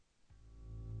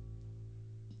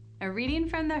A reading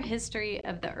from the history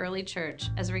of the early church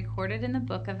as recorded in the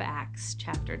book of Acts,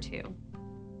 chapter 2.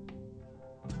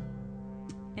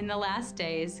 In the last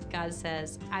days, God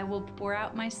says, I will pour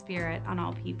out my spirit on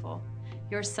all people.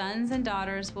 Your sons and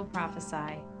daughters will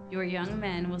prophesy. Your young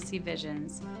men will see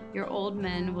visions. Your old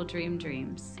men will dream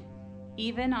dreams.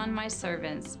 Even on my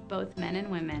servants, both men and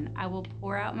women, I will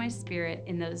pour out my spirit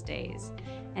in those days,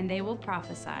 and they will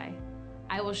prophesy.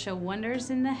 I will show wonders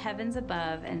in the heavens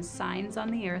above and signs on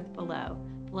the earth below,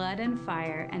 blood and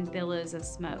fire and billows of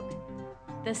smoke.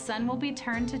 The sun will be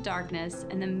turned to darkness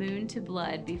and the moon to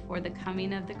blood before the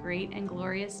coming of the great and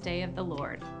glorious day of the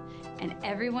Lord, and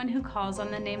everyone who calls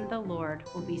on the name of the Lord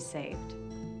will be saved.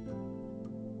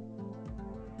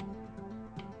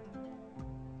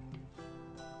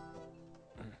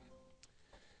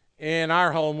 In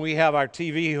our home, we have our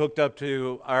TV hooked up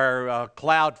to our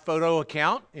cloud photo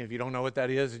account. If you don't know what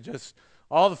that is, it's just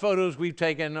all the photos we've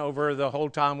taken over the whole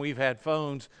time we've had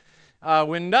phones.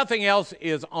 When nothing else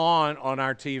is on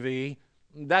our TV,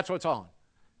 that's what's on.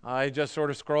 It just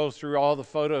sort of scrolls through all the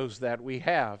photos that we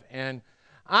have. And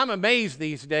I'm amazed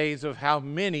these days of how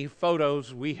many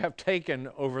photos we have taken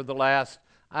over the last,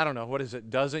 I don't know, what is it,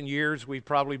 dozen years? We've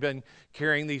probably been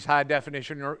carrying these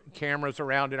high-definition cameras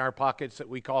around in our pockets that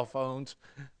we call phones.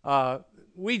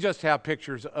 We just have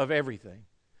pictures of everything.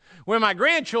 When my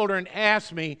grandchildren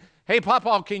ask me, hey,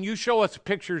 Papa, can you show us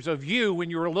pictures of you when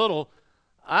you were little?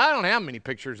 I don't have many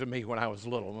pictures of me when I was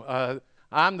little.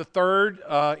 I'm the third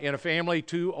in a family,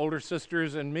 2 older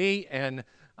sisters and me, and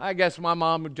I guess my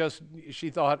mom she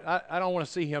thought, I don't want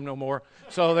to see him no more.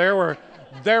 So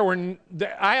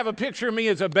I have a picture of me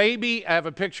as a baby. I have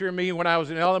a picture of me when I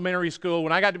was in elementary school.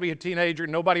 When I got to be a teenager,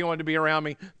 nobody wanted to be around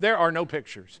me. There are no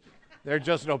pictures. There are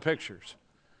just no pictures.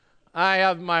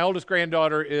 My oldest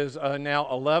granddaughter is now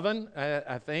 11,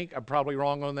 I think. I'm probably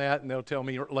wrong on that, and they'll tell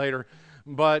me later.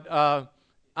 But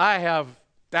I have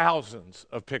thousands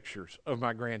of pictures of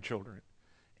my grandchildren.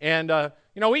 And,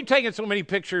 we've taken so many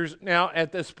pictures now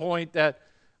at this point that,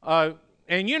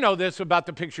 and you know this about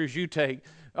the pictures you take,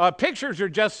 pictures are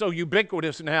just so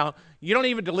ubiquitous now, you don't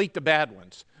even delete the bad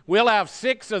ones. We'll have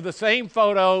 6 of the same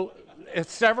photo,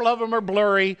 several of them are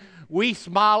blurry, we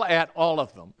smile at all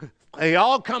of them. They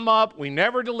all come up, we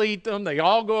never delete them, they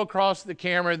all go across the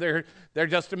camera, they're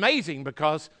just amazing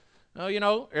because,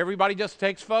 everybody just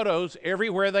takes photos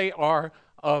everywhere they are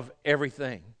of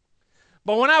everything.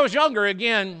 But when I was younger,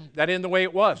 again, that isn't the way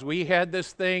it was. We had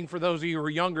this thing, for those of you who are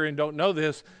younger and don't know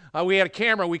this, we had a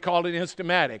camera, we called it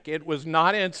Instamatic. It was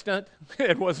not instant.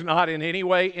 It was not in any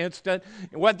way instant.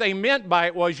 And what they meant by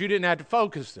it was you didn't have to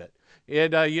focus it. You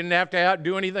didn't have to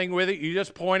do anything with it. You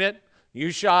just point it,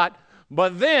 you shot.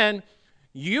 But then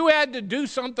you had to do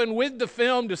something with the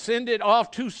film to send it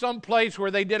off to some place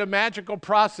where they did a magical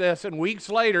process, and weeks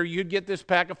later, you'd get this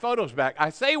pack of photos back. I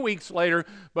say weeks later,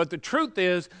 but the truth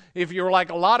is, if you're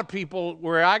like a lot of people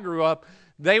where I grew up,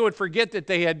 they would forget that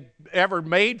they had ever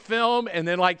made film, and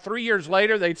then like 3 years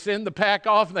later, they'd send the pack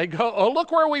off, and they'd go, oh,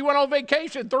 look where we went on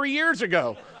vacation 3 years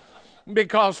ago.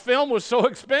 Because film was so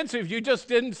expensive, you just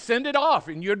didn't send it off,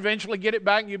 and you'd eventually get it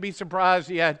back, and you'd be surprised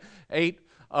you had 8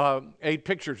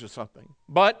 pictures or something.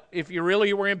 But if you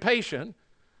really were impatient,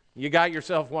 you got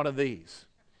yourself one of these.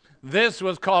 This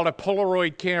was called a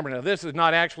Polaroid camera. Now, this is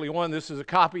not actually one. This is a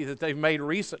copy that they've made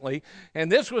recently.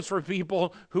 And this was for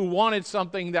people who wanted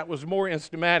something that was more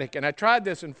Instamatic. And I tried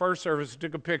this in first service,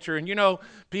 took a picture. And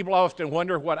people often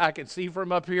wonder what I could see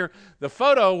from up here. The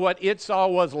photo, what it saw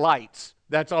was lights.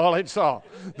 That's all it saw.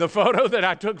 The photo that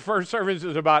I took first service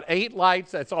is about 8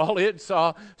 lights. That's all it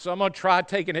saw. So I'm going to try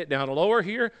taking it down lower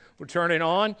here. We'll turn it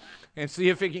on and see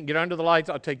if it can get under the lights.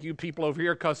 I'll take you people over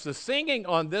here because the singing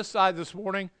on this side this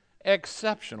morning,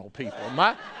 exceptional people.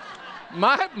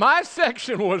 My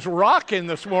section was rocking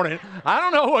this morning. I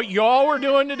don't know what y'all were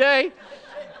doing today,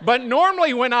 but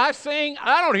normally when I sing,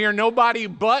 I don't hear nobody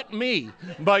but me.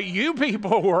 But you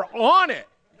people were on it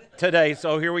today.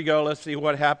 So here we go. Let's see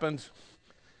what happens.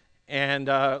 And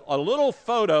a little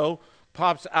photo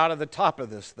pops out of the top of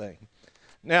this thing.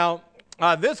 Now,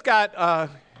 this got,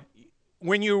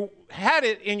 when you had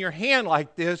it in your hand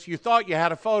like this, you thought you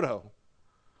had a photo,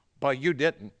 but you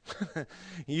didn't.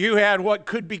 You had what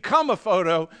could become a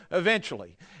photo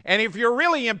eventually. And if you're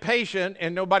really impatient,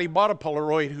 and nobody bought a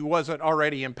Polaroid who wasn't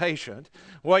already impatient,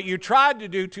 what you tried to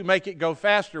do to make it go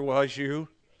faster was you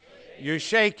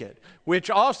shake it, which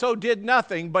also did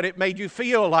nothing, but it made you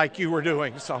feel like you were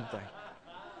doing something.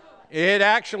 It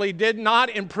actually did not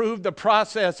improve the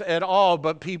process at all,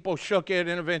 but people shook it,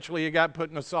 and eventually it got put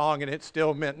in a song, and it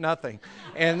still meant nothing.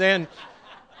 And then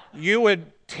you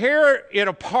would tear it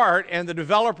apart, and the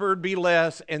developer would be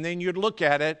less, and then you'd look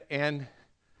at it, and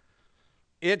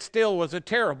it still was a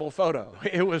terrible photo.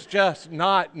 It was just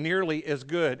not nearly as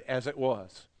good as it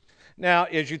was. Now,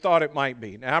 as you thought it might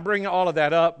be. Now, I bring all of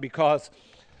that up because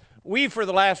we, for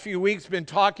the last few weeks, been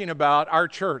talking about our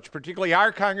church, particularly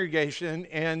our congregation,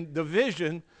 and the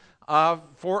vision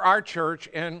for our church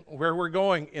and where we're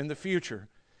going in the future.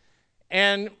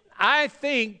 And I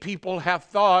think people have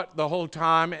thought the whole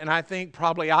time, and I think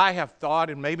probably I have thought,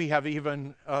 and maybe have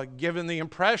even given the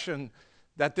impression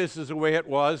that this is the way it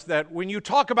was, that when you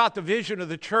talk about the vision of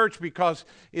the church because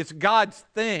it's God's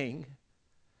thing,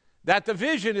 that the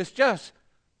vision is just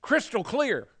crystal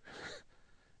clear.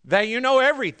 That you know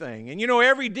everything, and you know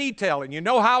every detail, and you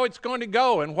know how it's going to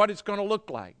go and what it's going to look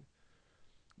like.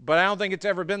 But I don't think it's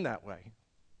ever been that way.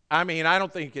 I mean, I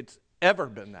don't think it's ever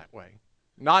been that way.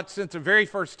 Not since the very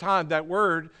first time that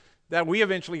word that we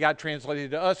eventually got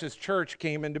translated to us as church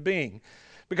came into being.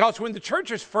 Because when the church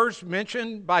is first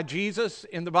mentioned by Jesus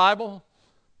in the Bible,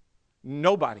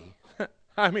 nobody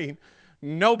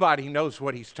knows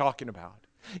what he's talking about.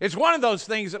 It's one of those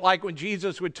things that, like when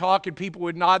Jesus would talk and people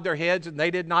would nod their heads and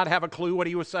they did not have a clue what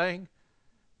he was saying.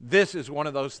 This is one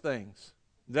of those things.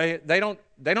 They don't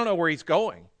know where he's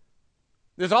going.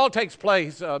 This all takes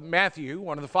place, Matthew,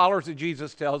 one of the followers of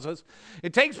Jesus, tells us,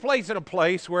 it takes place in a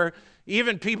place where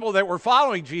even people that were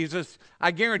following Jesus,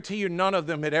 I guarantee you none of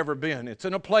them had ever been. It's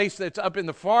in a place that's up in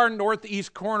the far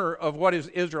northeast corner of what is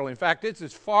Israel. In fact, it's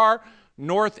as far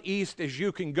northeast as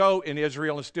you can go in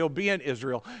Israel and still be in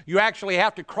Israel. You actually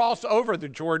have to cross over the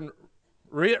Jordan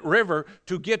River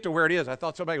to get to where it is. I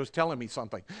thought somebody was telling me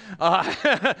something.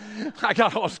 I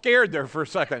got all scared there for a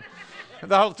second. I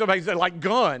thought somebody said like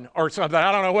gun or something.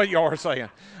 I don't know what y'all are saying.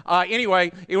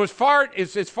 Anyway,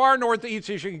 it's as far northeast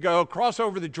as you can go. Cross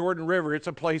over the Jordan River. It's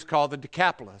a place called the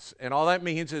Decapolis. And all that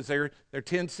means is they're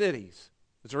 10 cities.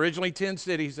 It's originally 10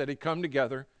 cities that had come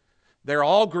together. They're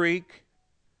all Greek.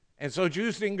 And so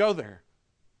Jews didn't go there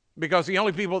because the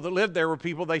only people that lived there were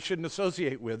people they shouldn't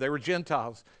associate with. They were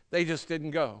Gentiles. They just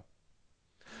didn't go.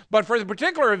 But for the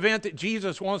particular event that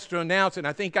Jesus wants to announce, and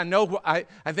I think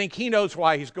he knows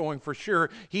why he's going for sure,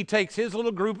 he takes his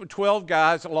little group of 12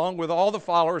 guys along with all the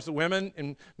followers, the women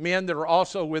and men that are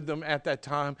also with them at that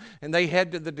time, and they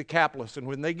head to the Decapolis. And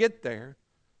when they get there,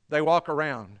 they walk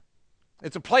around.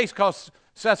 It's a place called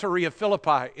Caesarea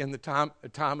Philippi in the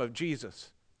time of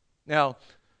Jesus. Now,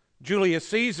 Julius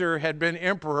Caesar had been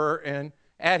emperor, and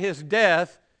at his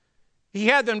death, he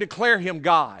had them declare him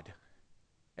God.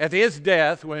 At his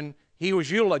death, when he was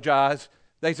eulogized,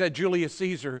 they said Julius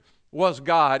Caesar was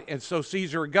God, and so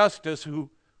Caesar Augustus,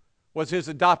 who was his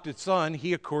adopted son,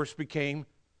 he, of course, became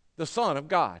the Son of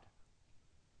God.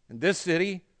 And this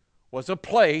city was a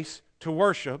place to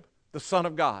worship the Son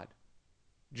of God,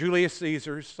 Julius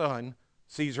Caesar's son,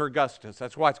 Caesar Augustus.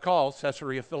 That's why it's called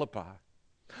Caesarea Philippi.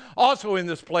 Also in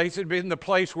this place, it had been the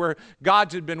place where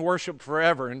gods had been worshipped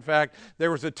forever. In fact,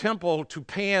 there was a temple to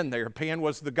Pan there. Pan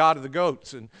was the god of the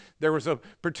goats. And there was a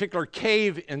particular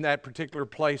cave in that particular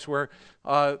place where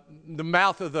the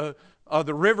mouth of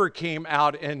the river came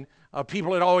out. And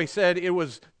people had always said it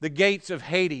was the gates of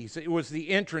Hades. It was the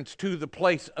entrance to the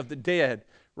place of the dead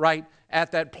right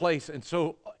at that place. And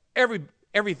so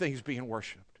everything's being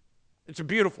worshipped. It's a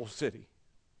beautiful city.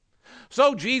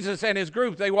 So Jesus and his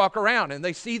group, they walk around and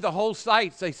they see the whole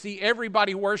sights. They see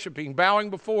everybody worshiping, bowing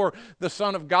before the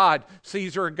Son of God,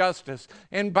 Caesar Augustus,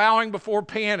 and bowing before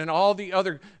Pan and all the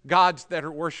other gods that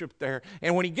are worshiped there.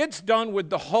 And when he gets done with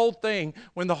the whole thing,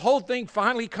 when the whole thing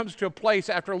finally comes to a place,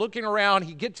 after looking around,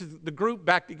 he gets the group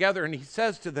back together and he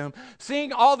says to them,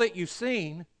 seeing all that you've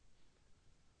seen,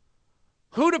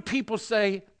 who do people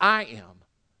say I am?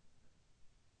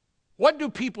 What do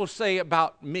people say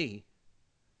about me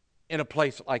in a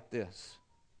place like this?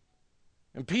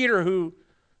 And Peter, who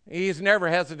he's never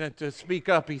hesitant to speak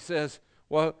up, he says,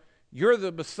 well, you're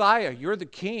the Messiah, you're the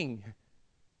King,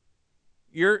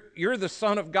 you're the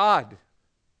Son of God.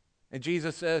 And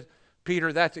Jesus said,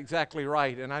 Peter, that's exactly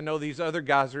right. And I know these other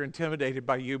guys are intimidated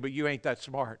by you, but you ain't that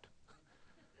smart.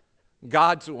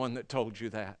 God's the one that told you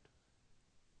that.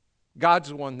 God's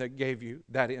the one that gave you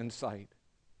that insight.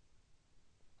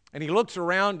 And he looks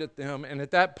around at them, and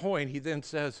at that point he then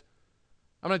says,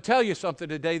 I'm going to tell you something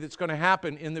today that's going to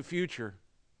happen in the future.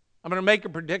 I'm going to make a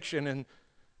prediction, and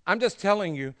I'm just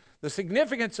telling you, the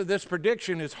significance of this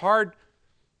prediction is hard.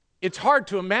 It's hard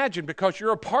to imagine because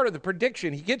you're a part of the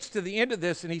prediction. He gets to the end of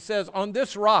this, and he says, on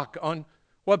this rock, on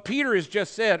what Peter has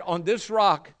just said, on this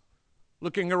rock,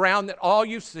 looking around at all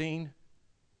you've seen,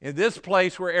 in this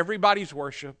place where everybody's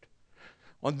worshiped,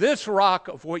 on this rock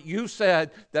of what you said,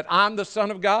 that I'm the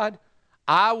Son of God,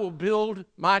 I will build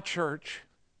my church.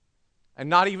 And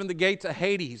not even the gates of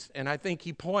Hades. And I think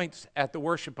he points at the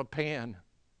worship of Pan.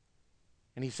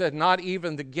 And he said, not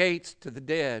even the gates to the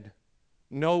dead,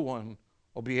 no one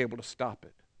will be able to stop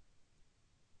it.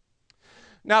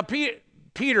 Now,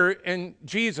 Peter and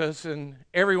Jesus and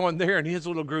everyone there in his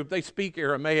little group, they speak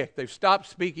Aramaic. They've stopped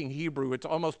speaking Hebrew. It's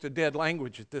almost a dead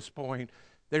language at this point.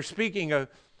 They're speaking a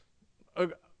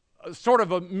sort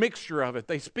of a mixture of it.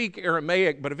 They speak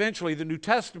Aramaic, but eventually the New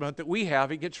Testament that we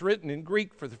have, it gets written in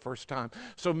Greek for the first time.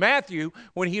 So Matthew,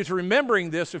 when he's remembering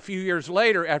this a few years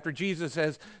later after Jesus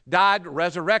has died,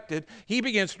 resurrected, he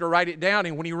begins to write it down.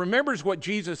 And when he remembers what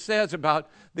Jesus says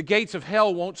about the gates of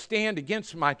hell won't stand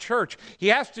against my church, he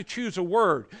has to choose a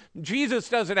word. Jesus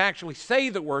doesn't actually say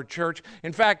the word church.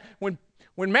 In fact, when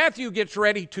Matthew gets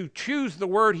ready to choose the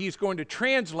word he's going to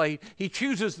translate, he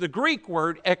chooses the Greek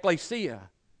word ekklesia.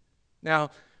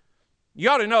 Now, you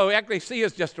ought to know ekklesia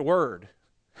is just a word.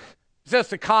 It's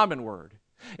just a common word.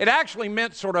 It actually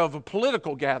meant sort of a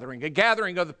political gathering, a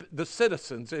gathering of the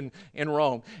citizens in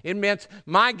Rome. It meant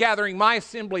my gathering, my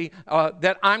assembly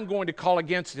that I'm going to call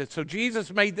against it. So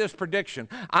Jesus made this prediction.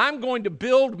 I'm going to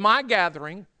build my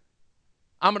gathering.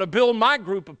 I'm going to build my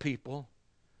group of people.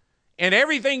 And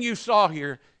everything you saw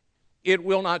here, it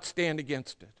will not stand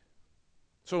against it.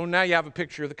 So now you have a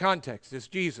picture of the context. It's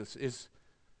Jesus.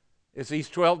 It's these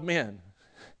 12 men.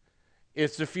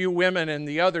 It's the few women and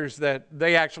the others that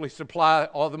they actually supply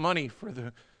all the money for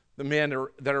the men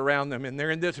that are around them. And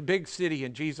they're in this big city,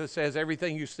 and Jesus says,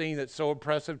 everything you've seen that's so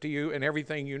oppressive to you and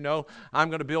everything you know, I'm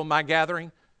going to build my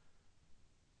gathering.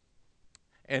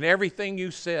 And everything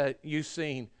you've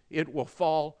seen, it will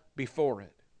fall before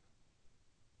it.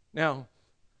 Now,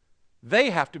 they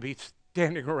have to be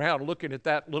standing around looking at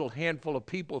that little handful of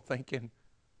people thinking,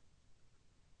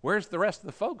 where's the rest of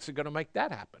the folks that are going to make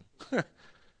that happen?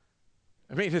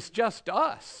 I mean, it's just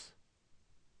us.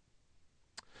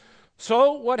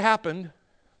 So what happened?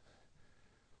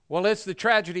 Well, it's the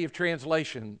tragedy of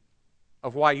translation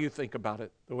of why you think about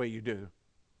it the way you do.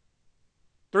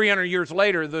 300 years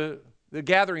later, the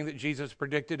gathering that Jesus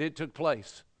predicted, it took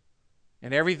place.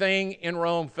 And everything in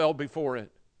Rome fell before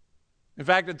it. In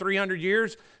fact, in 300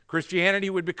 years, Christianity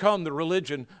would become the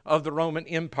religion of the Roman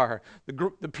Empire.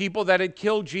 The people that had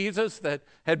killed Jesus, that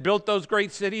had built those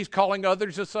great cities, calling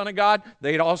others the Son of God,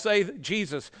 they'd all say that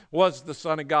Jesus was the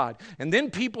Son of God. And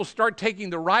then people start taking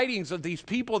the writings of these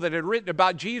people that had written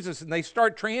about Jesus, and they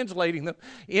start translating them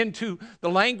into the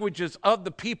languages of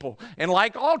the people. And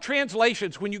like all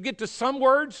translations, when you get to some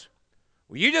words,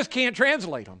 well, you just can't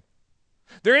translate them.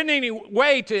 There isn't any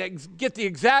way to get the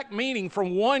exact meaning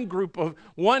from one group of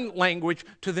one language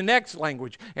to the next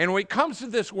language. And when it comes to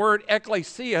this word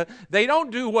ekklesia, they don't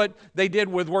do what they did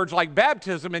with words like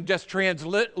baptism and just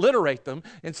transliterate them.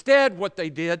 Instead, what they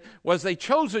did was they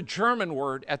chose a German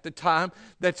word at the time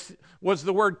that was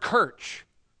the word Kirche.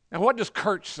 Now, what does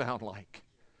Kirche sound like?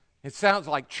 It sounds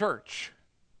like church.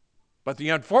 But the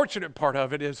unfortunate part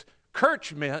of it is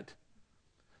Kirche meant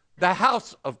the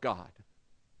house of God.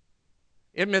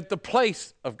 It meant the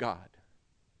place of God.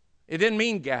 It didn't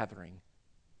mean gathering.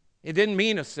 It didn't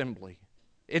mean assembly.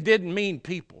 It didn't mean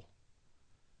people.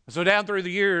 So down through the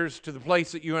years to the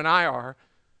place that you and I are,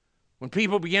 when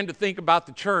people begin to think about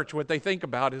the church, what they think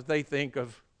about is they think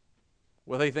of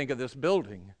this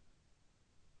building.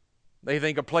 They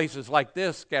think of places like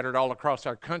this scattered all across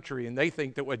our country, and they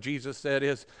think that what Jesus said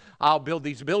is, I'll build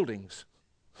these buildings.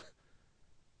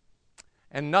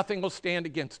 And nothing will stand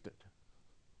against it.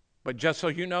 But just so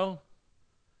you know,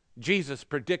 Jesus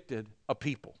predicted a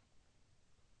people.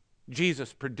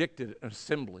 Jesus predicted an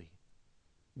assembly.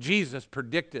 Jesus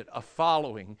predicted a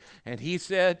following. And he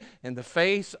said, in the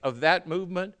face of that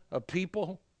movement of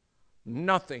people,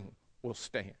 nothing will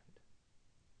stand.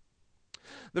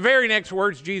 The very next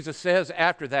words Jesus says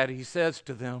after that, he says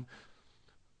to them,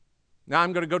 now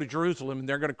I'm going to go to Jerusalem and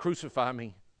they're going to crucify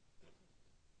me.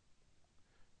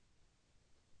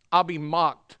 I'll be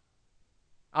mocked.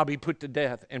 I'll be put to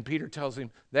death. And Peter tells him,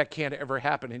 that can't ever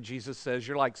happen. And Jesus says,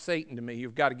 you're like Satan to me.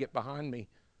 You've got to get behind me.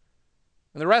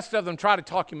 And the rest of them try to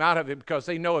talk him out of it because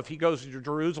they know if he goes to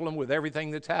Jerusalem with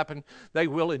everything that's happened, they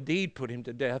will indeed put him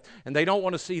to death. And they don't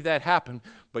want to see that happen.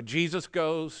 But Jesus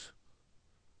goes,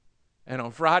 and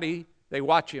on Friday, they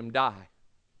watch him die.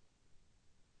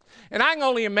 And I can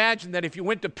only imagine that if you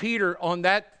went to Peter on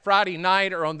that Friday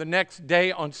night or on the next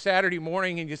day on Saturday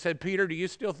morning and you said, Peter, do you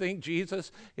still think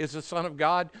Jesus is the Son of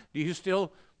God? Do you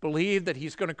still believe that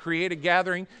he's going to create a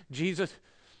gathering?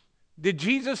 Did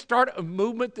Jesus start a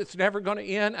movement that's never going to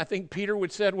end? I think Peter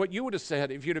would have said what you would have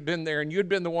said if you'd have been there and you'd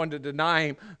been the one to deny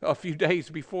him a few days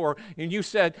before. And you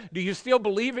said, do you still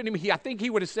believe in him? I think he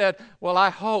would have said, well,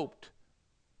 I hoped.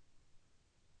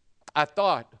 I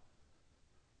thought.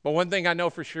 But one thing I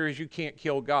know for sure is you can't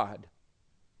kill God.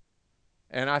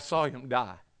 and I saw him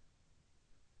die.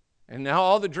 And now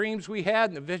all the dreams we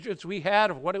had and the visions we had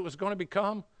of what it was going to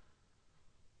become,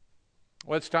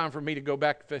 well, it's time for me to go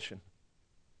back fishing.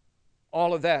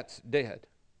 All of that's dead.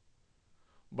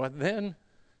 But then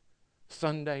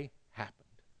Sunday happened,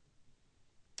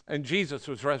 and Jesus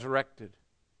was resurrected.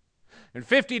 And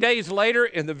 50 days later,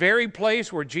 in the very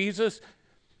place where Jesus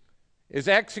is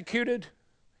executed,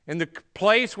 in the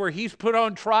place where he's put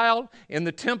on trial, in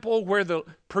the temple where the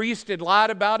priest had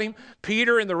lied about him,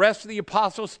 Peter and the rest of the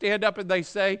apostles stand up and they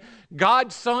say,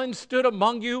 God's Son stood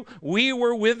among you. We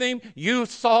were with him. You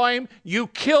saw him. You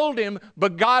killed him,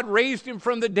 but God raised him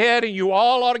from the dead, and you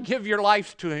all ought to give your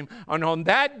lives to him. And on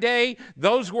that day,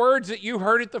 those words that you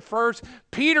heard at the first,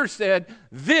 Peter said,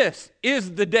 this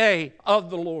is the day of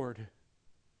the Lord.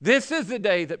 This is the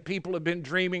day that people have been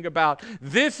dreaming about.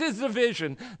 This is the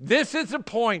vision. This is the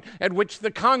point at which the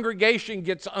congregation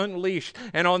gets unleashed.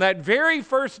 And on that very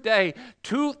first day,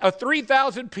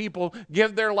 3,000 people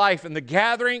give their life, and the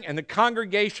gathering and the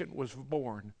congregation was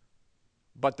born.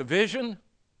 But the vision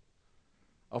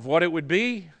of what it would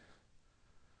be,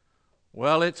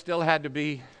 well, it still had to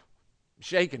be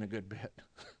shaken a good bit.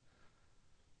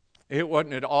 It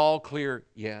wasn't at all clear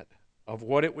yet of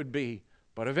what it would be,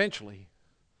 but eventually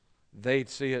they'd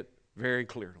see it very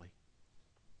clearly.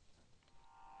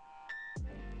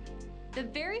 The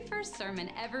very first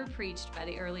sermon ever preached by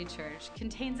the early church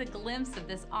contains a glimpse of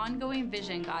this ongoing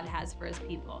vision God has for his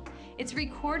people. It's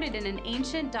recorded in an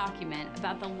ancient document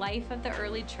about the life of the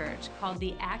early church called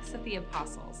the Acts of the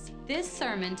Apostles. This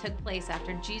sermon took place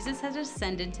after Jesus had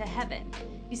ascended to heaven.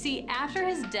 You see, after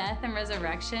his death and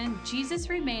resurrection, Jesus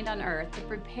remained on earth to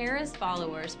prepare his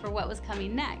followers for what was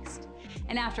coming next.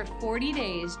 And after 40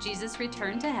 days, Jesus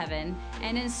returned to heaven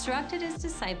and instructed his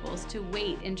disciples to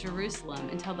wait in Jerusalem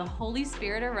until the Holy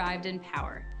Spirit arrived in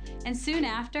power. And soon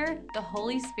after, the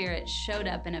Holy Spirit showed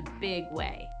up in a big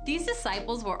way. These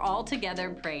disciples were all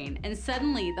together praying, and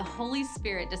suddenly the Holy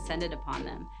Spirit descended upon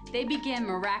them. They began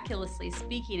miraculously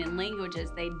speaking in languages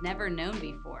they'd never known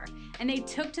before, and they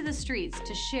took to the streets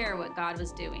to share what God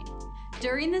was doing.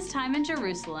 During this time in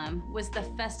Jerusalem was the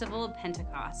Festival of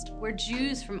Pentecost, where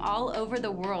Jews from all over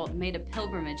the world made a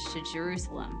pilgrimage to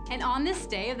Jerusalem. And on this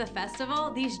day of the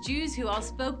festival, these Jews who all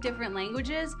spoke different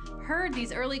languages heard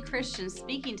these early Christians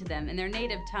speaking to them in their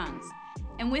native tongues.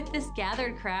 And with this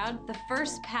gathered crowd, the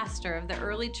first pastor of the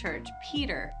early church,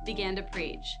 Peter, began to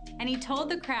preach. And he told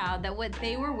the crowd that what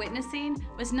they were witnessing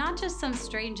was not just some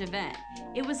strange event.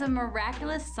 It was a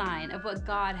miraculous sign of what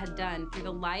God had done through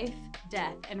the life,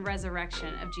 death, and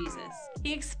resurrection of Jesus.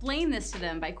 He explained this to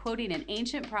them by quoting an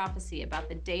ancient prophecy about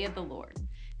the day of the Lord.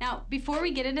 Now, before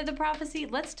we get into the prophecy,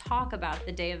 let's talk about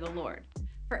the day of the Lord.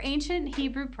 For ancient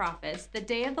Hebrew prophets, the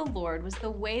day of the Lord was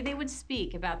the way they would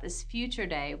speak about this future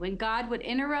day when God would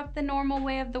interrupt the normal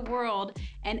way of the world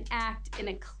and act in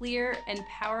a clear and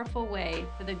powerful way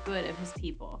for the good of his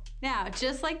people. Now,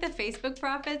 just like the Facebook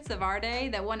prophets of our day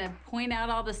that want to point out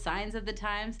all the signs of the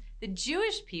times, the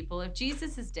Jewish people of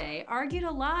Jesus' day argued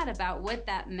a lot about what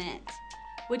that meant.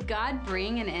 Would God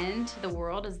bring an end to the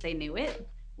world as they knew it?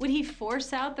 Would he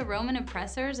force out the Roman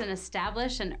oppressors and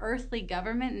establish an earthly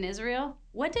government in Israel?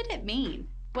 What did it mean?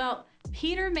 Well,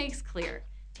 Peter makes clear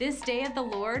this day of the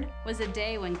Lord was a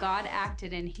day when God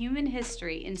acted in human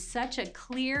history in such a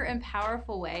clear and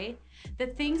powerful way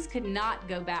that things could not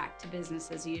go back to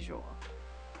business as usual.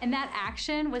 And that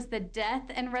action was the death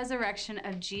and resurrection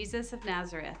of Jesus of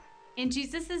Nazareth. In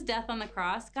Jesus' death on the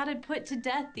cross, God had put to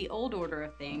death the old order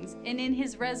of things, and in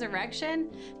his resurrection,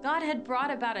 God had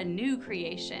brought about a new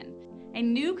creation, a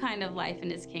new kind of life in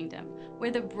his kingdom,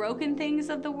 where the broken things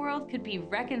of the world could be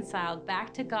reconciled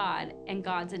back to God and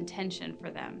God's intention for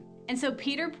them. And so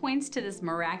Peter points to this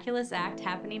miraculous act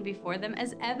happening before them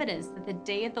as evidence that the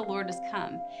day of the Lord has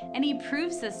come, and he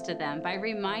proves this to them by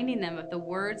reminding them of the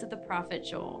words of the prophet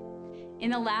Joel. In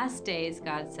the last days,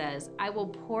 God says, I will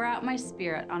pour out my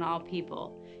spirit on all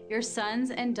people. Your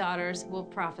sons and daughters will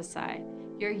prophesy.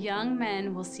 Your young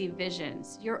men will see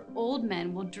visions. Your old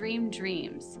men will dream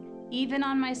dreams. Even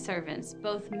on my servants,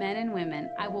 both men and women,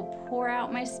 I will pour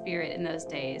out my spirit in those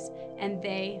days, and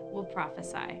they will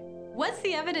prophesy. What's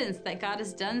the evidence that God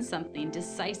has done something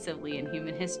decisively in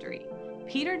human history?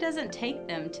 Peter doesn't take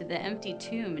them to the empty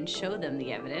tomb and show them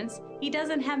the evidence. He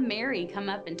doesn't have Mary come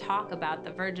up and talk about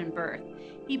the virgin birth.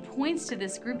 He points to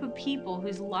this group of people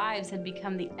whose lives had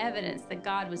become the evidence that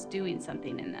God was doing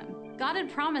something in them. God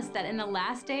had promised that in the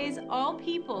last days, all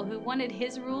people who wanted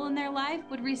His rule in their life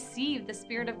would receive the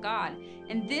Spirit of God,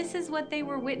 and this is what they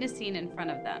were witnessing in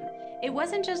front of them. It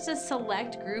wasn't just a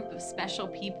select group of special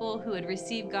people who had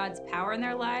received God's power in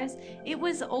their lives. It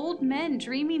was old men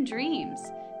dreaming dreams.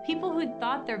 People who'd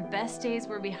thought their best days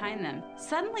were behind them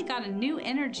suddenly got a new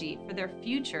energy for their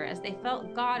future as they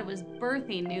felt God was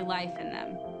birthing new life in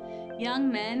them.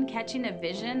 Young men catching a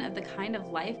vision of the kind of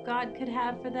life God could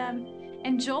have for them.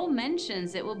 And Joel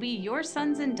mentions it will be your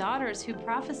sons and daughters who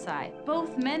prophesy,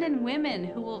 both men and women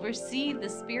who will receive the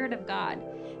Spirit of God.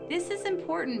 This is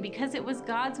important because it was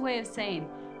God's way of saying,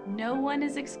 no one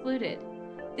is excluded.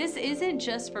 This isn't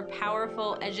just for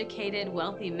powerful, educated,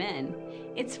 wealthy men.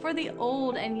 It's for the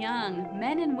old and young,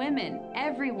 men and women.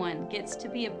 Everyone gets to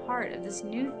be a part of this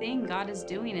new thing God is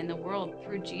doing in the world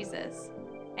through Jesus.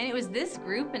 And it was this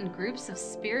group and groups of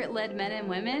Spirit-led men and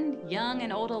women, young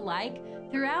and old alike,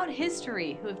 throughout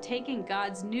history who have taken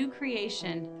God's new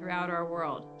creation throughout our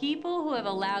world. People who have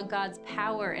allowed God's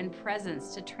power and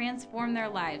presence to transform their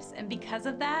lives, and because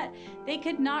of that, they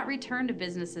could not return to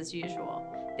business as usual.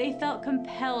 They felt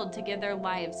compelled to give their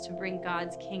lives to bring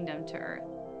God's kingdom to earth.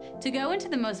 To go into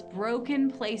the most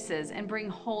broken places and bring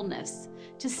wholeness,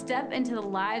 to step into the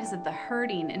lives of the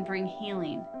hurting and bring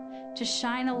healing, to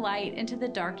shine a light into the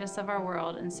darkness of our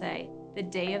world and say, the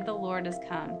day of the Lord has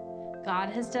come. God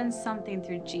has done something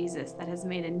through Jesus that has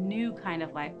made a new kind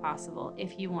of life possible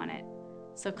if you want it.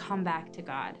 So come back to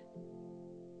God.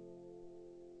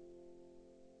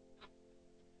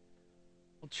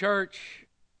 Well, church,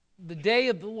 the day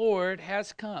of the Lord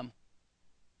has come.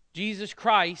 Jesus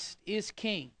Christ is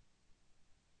King.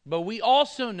 But we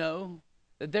also know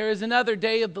that there is another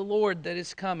day of the Lord that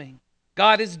is coming.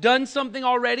 God has done something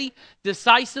already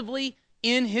decisively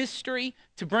in history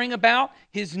to bring about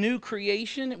His new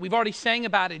creation. We've already sang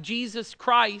about it. Jesus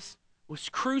Christ was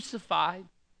crucified.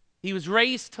 He was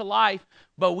raised to life.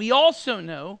 But we also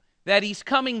know that He's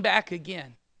coming back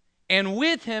again. And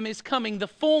with Him is coming the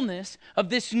fullness of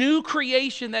this new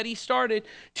creation that He started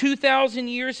 2,000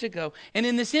 years ago. And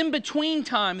in this in-between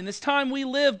time, in this time we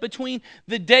live between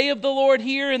the day of the Lord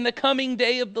here and the coming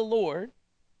day of the Lord,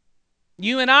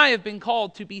 you and I have been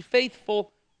called to be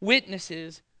faithful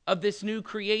witnesses of this new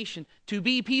creation, to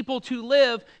be people to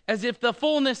live as if the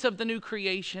fullness of the new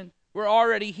creation were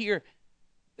already here.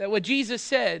 That what Jesus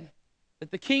said,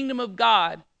 that the kingdom of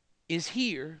God is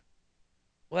here,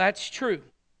 well, that's true.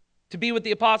 To be what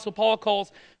the Apostle Paul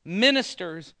calls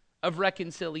ministers of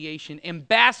reconciliation,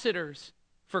 ambassadors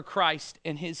for Christ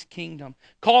and His kingdom,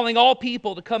 calling all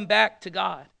people to come back to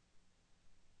God.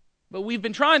 But we've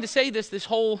been trying to say this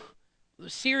whole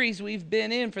series we've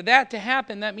been in. For that to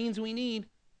happen, that means we need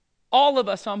all of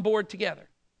us on board together,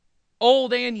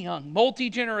 old and young,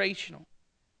 multi-generational.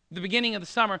 At the beginning of the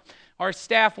summer, our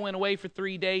staff went away for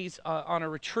 3 days on a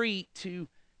retreat to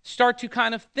start to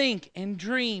kind of think and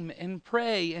dream and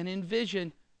pray and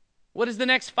envision, what does the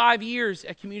next 5 years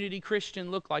at Community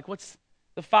Christian look like? What's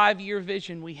the 5-year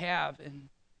vision we have? And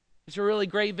it's a really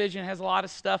great vision. It has a lot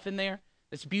of stuff in there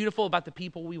that's beautiful about the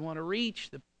people we want to reach,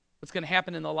 what's going to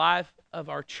happen in the life of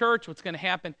our church, what's going to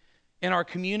happen in our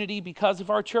community because of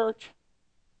our church.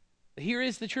 But here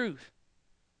is the truth.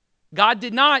 God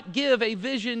did not give a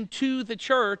vision to the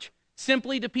church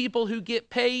simply to people who get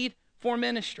paid for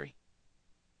ministry.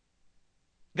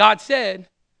 God said,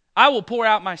 I will pour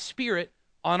out my Spirit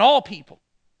on all people.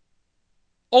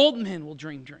 Old men will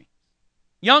dream dreams.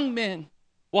 Young men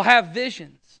will have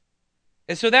visions.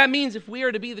 And so that means if we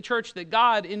are to be the church that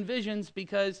God envisions,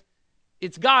 because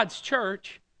it's God's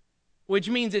church, which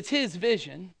means it's His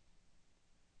vision,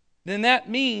 then that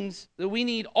means that we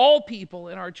need all people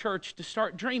in our church to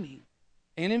start dreaming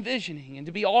and envisioning and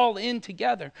to be all in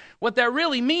together. What that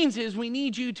really means is we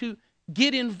need you to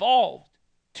get involved,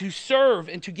 to serve,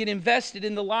 and to get invested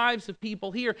in the lives of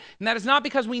people here. And that is not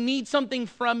because we need something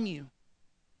from you.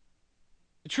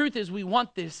 The truth is we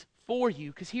want this for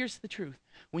you, because here's the truth.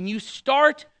 When you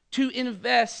start to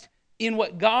invest in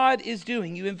what God is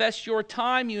doing, you invest your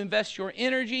time, you invest your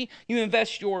energy, you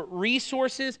invest your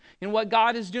resources in what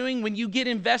God is doing, when you get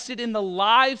invested in the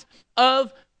lives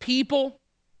of people,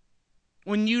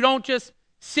 when you don't just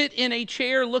sit in a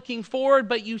chair looking forward,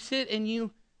 but you sit and you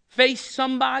face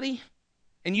somebody,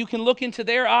 and you can look into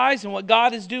their eyes and what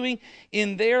God is doing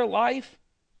in their life.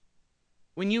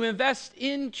 When you invest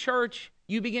in church,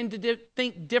 you begin to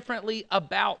think differently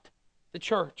about the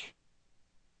church.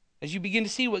 As you begin to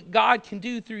see what God can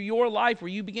do through your life, where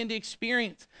you begin to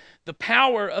experience the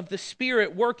power of the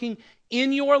Spirit working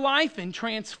in your life and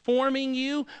transforming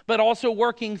you, but also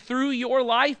working through your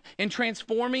life and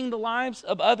transforming the lives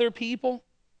of other people.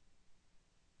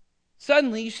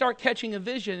 Suddenly you start catching a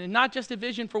vision, and not just a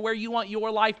vision for where you want your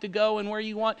life to go and where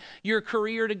you want your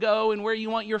career to go and where you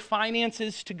want your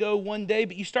finances to go one day,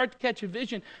 but you start to catch a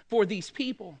vision for these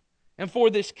people and for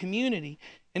this community.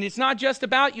 And it's not just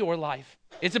about your life.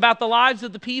 It's about the lives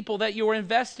of the people that you're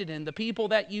invested in, the people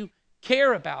that you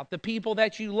care about, the people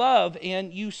that you love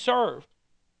and you serve.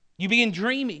 You begin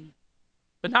dreaming,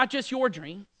 but not just your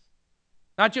dreams,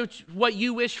 not just what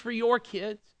you wish for your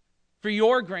kids, for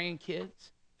your grandkids,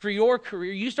 for your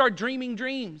career. You start dreaming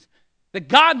dreams that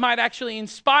God might actually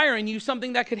inspire in you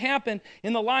something that could happen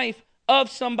in the life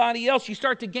of somebody else. You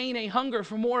start to gain a hunger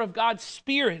for more of God's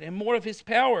Spirit and more of His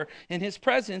power and His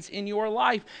presence in your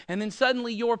life. And then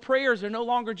suddenly your prayers are no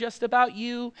longer just about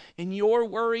you and your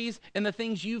worries and the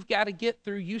things you've got to get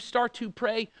through. You start to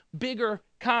pray bigger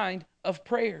kind of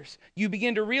prayers. You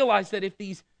begin to realize that if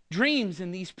these dreams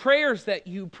and these prayers that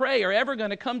you pray are ever going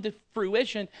to come to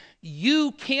fruition,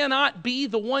 you cannot be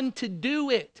the one to do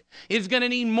it. It's going to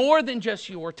need more than just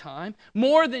your time,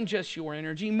 more than just your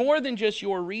energy, more than just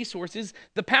your resources.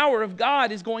 The power of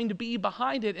God is going to be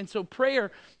behind it. And so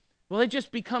prayer, well, it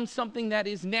just becomes something that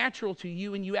is natural to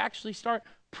you, and you actually start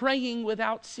praying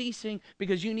without ceasing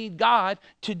because you need God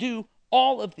to do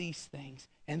all of these things.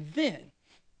 And then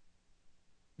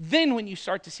when you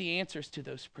start to see answers to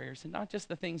those prayers, and not just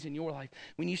the things in your life,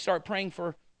 when you start praying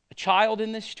for a child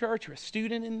in this church or a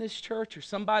student in this church or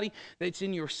somebody that's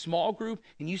in your small group,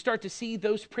 and you start to see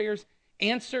those prayers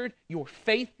answered, your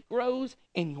faith grows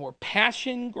and your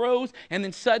passion grows. And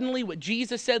then suddenly what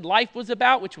Jesus said life was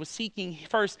about, which was seeking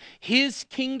first His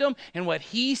kingdom and what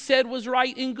He said was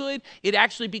right and good, it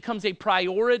actually becomes a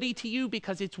priority to you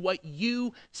because it's what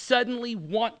you suddenly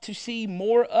want to see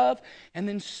more of. And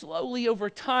then slowly over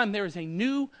time, there is a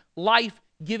new life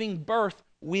giving birth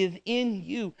within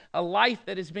you, a life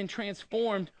that has been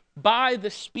transformed by the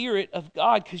Spirit of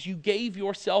God because you gave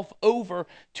yourself over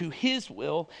to His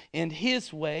will and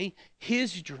His way,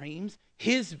 His dreams,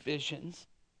 His visions.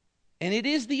 And it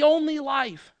is the only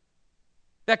life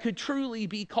that could truly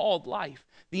be called life.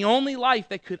 The only life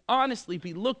that could honestly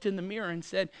be looked in the mirror and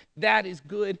said, that is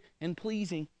good and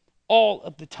pleasing all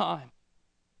of the time.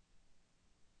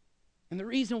 And the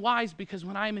reason why is because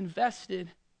when I'm invested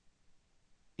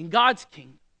in God's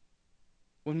kingdom,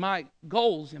 when my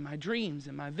goals and my dreams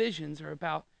and my visions are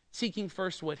about seeking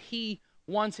first what He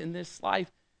wants in this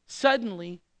life,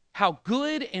 suddenly how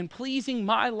good and pleasing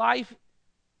my life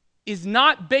is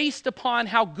not based upon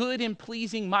how good and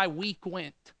pleasing my week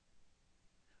went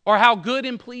or how good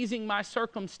and pleasing my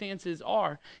circumstances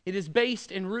are. It is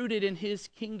based and rooted in His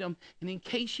kingdom. And in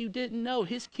case you didn't know,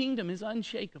 His kingdom is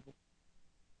unshakable.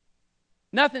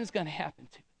 Nothing's going to happen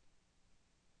to it.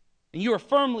 And you are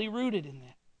firmly rooted in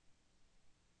that.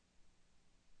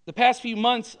 The past few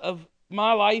months of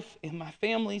my life and my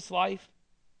family's life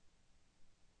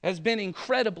has been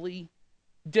incredibly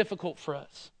difficult for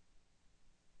us.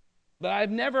 But I've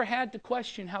never had to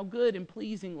question how good and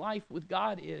pleasing life with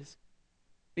God is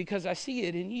because I see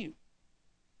it in you.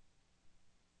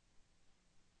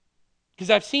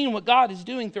 Because I've seen what God is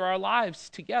doing through our lives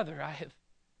together. I have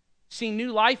seen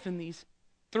new life in these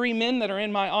 3 men that are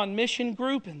in my On Mission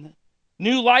group, and the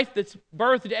new life that's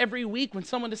birthed every week when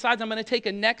someone decides I'm going to take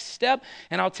a next step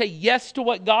and I'll say yes to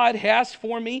what God has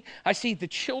for me. I see the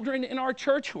children in our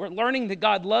church who are learning that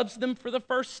God loves them for the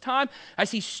first time. I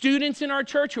see students in our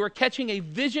church who are catching a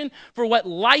vision for what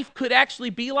life could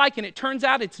actually be like, and it turns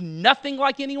out it's nothing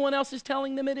like anyone else is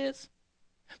telling them it is.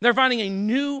 They're finding a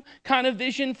new kind of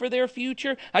vision for their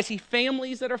future. I see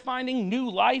families that are finding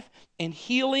new life and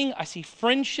healing. I see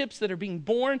friendships that are being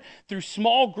born through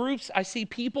small groups. I see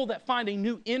people that find a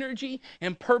new energy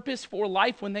and purpose for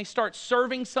life when they start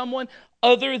serving someone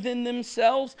other than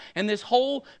themselves. And this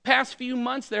whole past few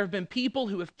months, there have been people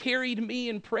who have carried me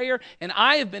in prayer, and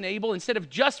I have been able, instead of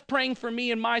just praying for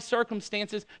me and my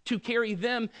circumstances, to carry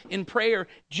them in prayer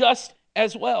just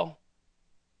as well.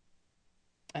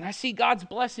 And I see God's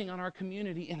blessing on our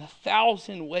community in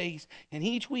 1,000 ways. And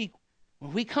each week,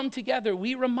 when we come together,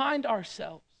 we remind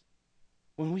ourselves.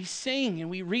 When we sing and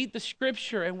we read the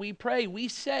scripture and we pray, we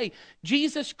say,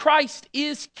 Jesus Christ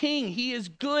is King. He is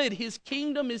good. His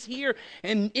kingdom is here,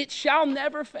 and it shall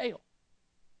never fail.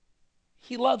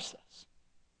 He loves us.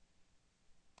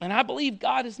 And I believe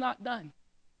God is not done.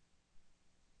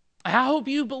 I hope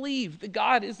you believe that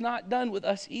God is not done with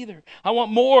us either. I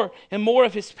want more and more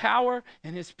of His power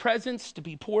and His presence to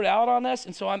be poured out on us.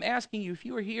 And so I'm asking you, if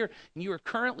you are here and you are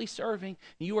currently serving,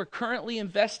 and you are currently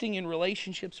investing in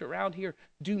relationships around here,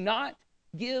 do not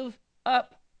give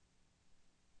up.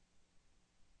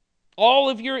 all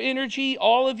of your energy,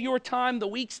 all of your time, the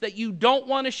weeks that you don't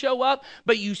want to show up,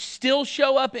 but you still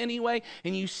show up anyway,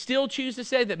 and you still choose to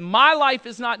say that my life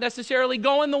is not necessarily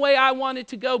going the way I want it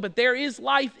to go, but there is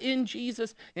life in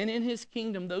Jesus and in his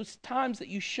kingdom. Those times that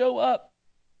you show up,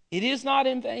 it is not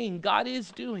in vain. God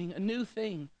is doing a new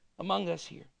thing among us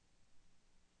here.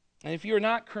 And if you're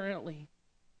not currently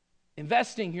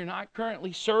investing, you're not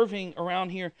currently serving around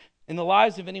here in the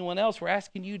lives of anyone else, we're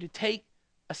asking you to take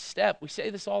a step. We say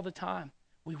this all the time.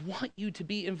 We want you to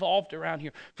be involved around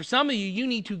here. For some of you, you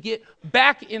need to get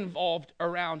back involved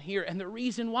around here. And the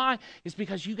reason why is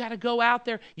because you got to go out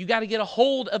there. You got to get a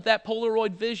hold of that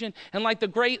Polaroid vision. And like the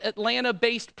great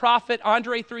Atlanta-based prophet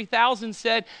Andre 3000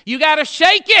 said, you got to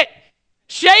shake it.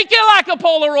 Shake it like a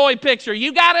Polaroid picture.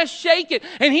 You got to shake it.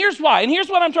 And here's why. And here's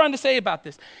what I'm trying to say about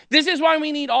this. This is why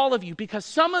we need all of you. Because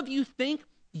some of you think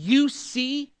you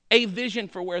see a vision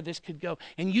for where this could go.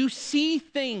 And you see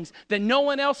things that no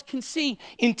one else can see.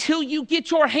 Until you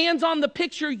get your hands on the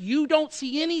picture, you don't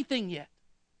see anything yet.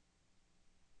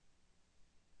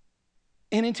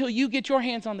 And until you get your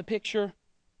hands on the picture,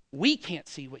 we can't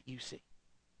see what you see.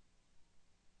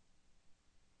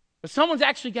 But someone's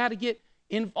actually got to get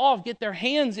involved, get their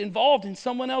hands involved in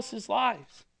someone else's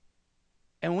lives.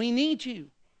 And we need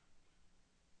you.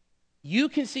 You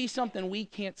can see something we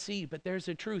can't see, but there's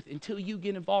a truth. Until you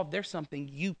get involved, there's something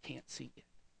you can't see yet.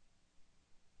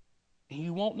 And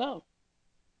you won't know.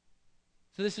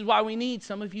 So this is why we need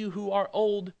some of you who are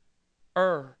older.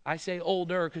 I say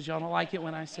older because y'all don't like it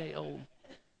when I say old.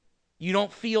 You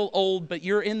don't feel old, but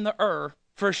you're in the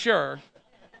for sure.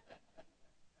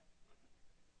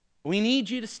 We need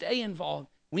you to stay involved.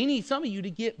 We need some of you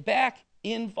to get back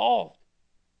involved.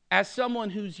 As someone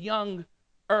who's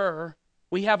younger,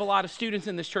 we have a lot of students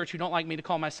in this church who don't like me to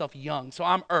call myself young, so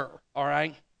I'm all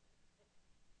right?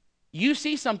 You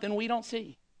see something we don't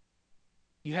see.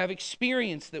 You have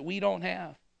experience that we don't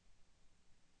have.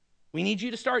 We need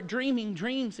you to start dreaming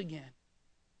dreams again,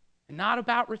 and not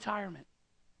about retirement.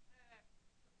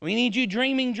 We need you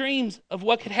dreaming dreams of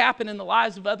what could happen in the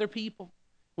lives of other people,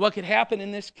 what could happen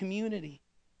in this community.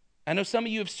 I know some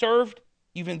of you have served.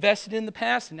 You've invested in the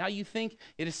past, and now you think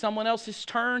it is someone else's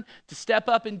turn to step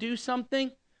up and do something.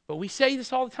 But we say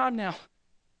this all the time now.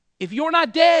 If you're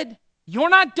not dead, you're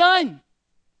not done.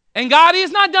 And God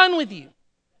is not done with you.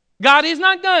 God is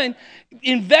not done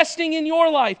investing in your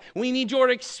life. We need your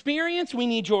experience. We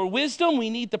need your wisdom. We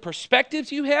need the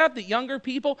perspectives you have that younger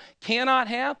people cannot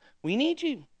have. We need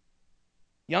you.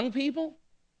 Young people,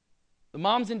 the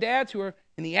moms and dads who are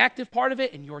in the active part of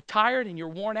it, and you're tired and you're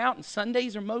worn out, and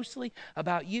Sundays are mostly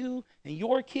about you and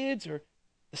your kids, or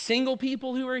the single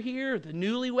people who are here, the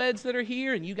newlyweds that are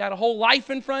here, and you got a whole life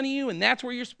in front of you, and that's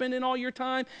where you're spending all your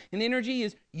time and energy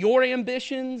is your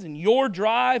ambitions and your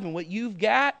drive and what you've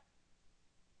got.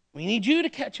 We need you to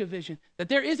catch a vision that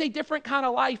there is a different kind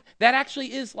of life that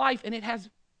actually is life, and it has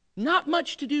not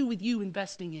much to do with you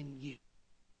investing in you.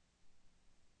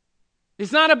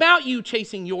 It's not about you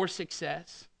chasing your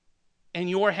success and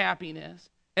your happiness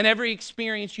and every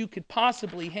experience you could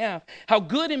possibly have. How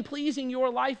good and pleasing your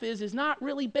life is not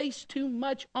really based too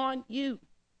much on you.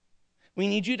 We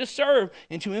need you to serve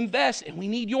and to invest, and we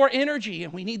need your energy,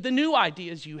 and we need the new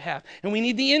ideas you have, and we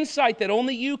need the insight that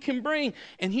only you can bring.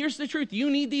 And here's the truth. You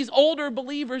need these older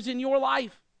believers in your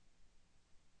life.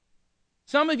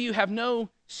 Some of you have no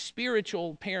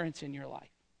spiritual parents in your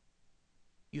life.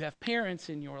 You have parents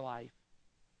in your life.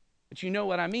 But you know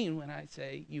what I mean when I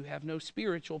say you have no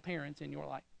spiritual parents in your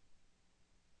life.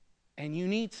 And you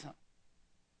need some.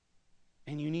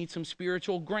 And you need some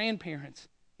spiritual grandparents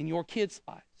in your kids'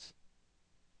 lives.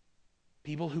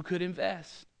 People who could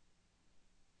invest,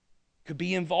 could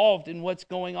be involved in what's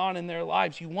going on in their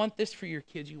lives. You want this for your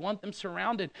kids. You want them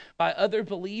surrounded by other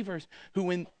believers who,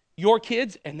 when your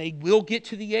kids, and they will get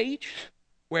to the age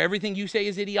where everything you say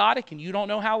is idiotic and you don't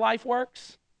know how life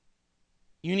works,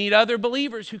 you need other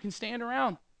believers who can stand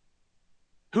around,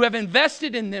 who have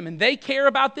invested in them, and they care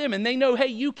about them, and they know, hey,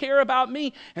 you care about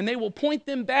me, and they will point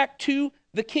them back to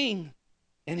the King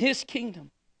and his kingdom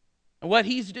and what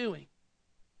he's doing.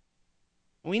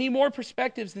 We need more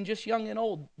perspectives than just young and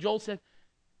old. Joel said,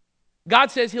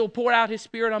 God says he'll pour out his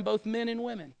Spirit on both men and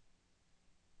women.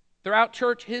 Throughout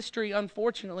church history,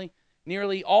 unfortunately,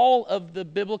 nearly all of the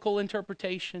biblical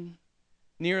interpretation,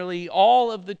 nearly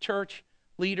all of the church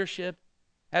leadership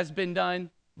has been done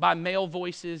by male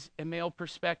voices and male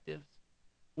perspectives,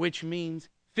 which means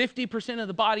 50% of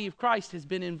the body of Christ has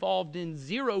been involved in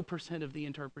 0% of the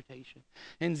interpretation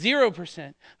and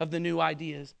 0% of the new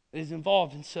ideas that is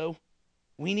involved. And so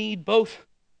we need both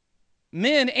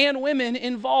men and women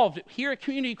involved. Here at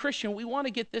Community Christian, we want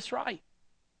to get this right.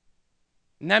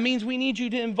 And that means we need you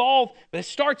to involve, but it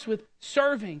starts with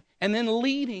serving and then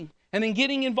leading and then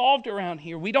getting involved around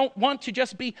here. We don't want to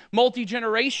just be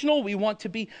multi-generational. We want to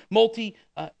be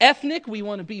multi-ethnic. We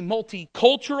want to be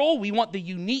multicultural. We want the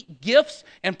unique gifts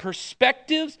and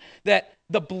perspectives, that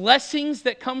the blessings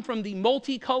that come from the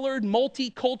multicolored,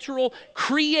 multicultural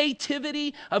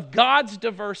creativity of God's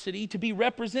diversity to be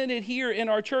represented here in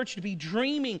our church, to be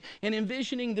dreaming and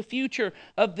envisioning the future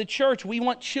of the church. We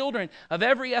want children of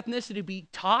every ethnicity to be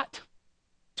taught,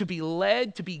 to be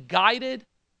led, to be guided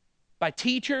by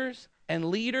teachers and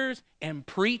leaders and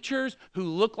preachers who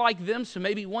look like them, so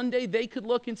maybe one day they could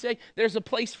look and say, there's a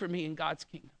place for me in God's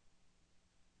kingdom.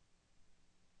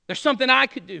 There's something I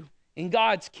could do in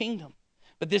God's kingdom.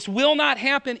 But this will not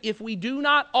happen if we do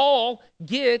not all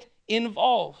get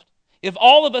involved. If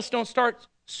all of us don't start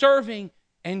serving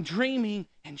and dreaming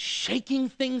and shaking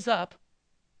things up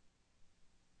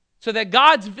so that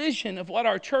God's vision of what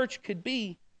our church could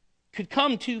be could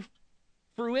come to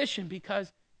fruition,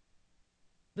 because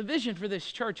the vision for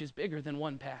this church is bigger than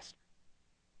one pastor.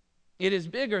 It is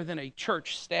bigger than a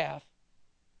church staff.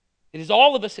 It is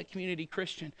all of us at Community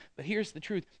Christian. But here's the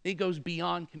truth. It goes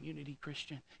beyond Community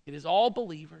Christian. It is all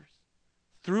believers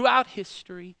throughout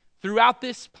history, throughout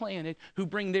this planet, who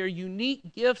bring their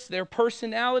unique gifts, their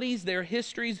personalities, their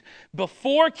histories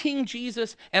before King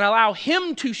Jesus and allow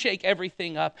Him to shake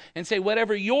everything up and say,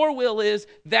 whatever your will is,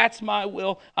 that's my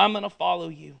will. I'm going to follow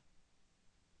you.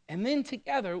 And then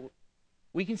together,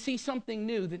 we can see something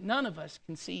new that none of us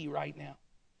can see right now.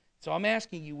 So I'm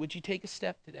asking you, would you take a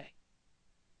step today?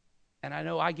 And I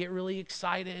know I get really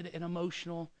excited and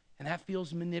emotional, and that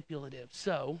feels manipulative.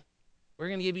 So we're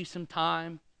going to give you some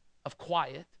time of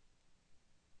quiet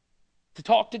to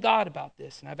talk to God about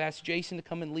this. And I've asked Jason to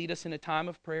come and lead us in a time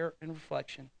of prayer and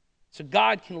reflection so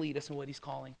God can lead us in what He's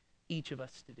calling each of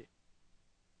us to do.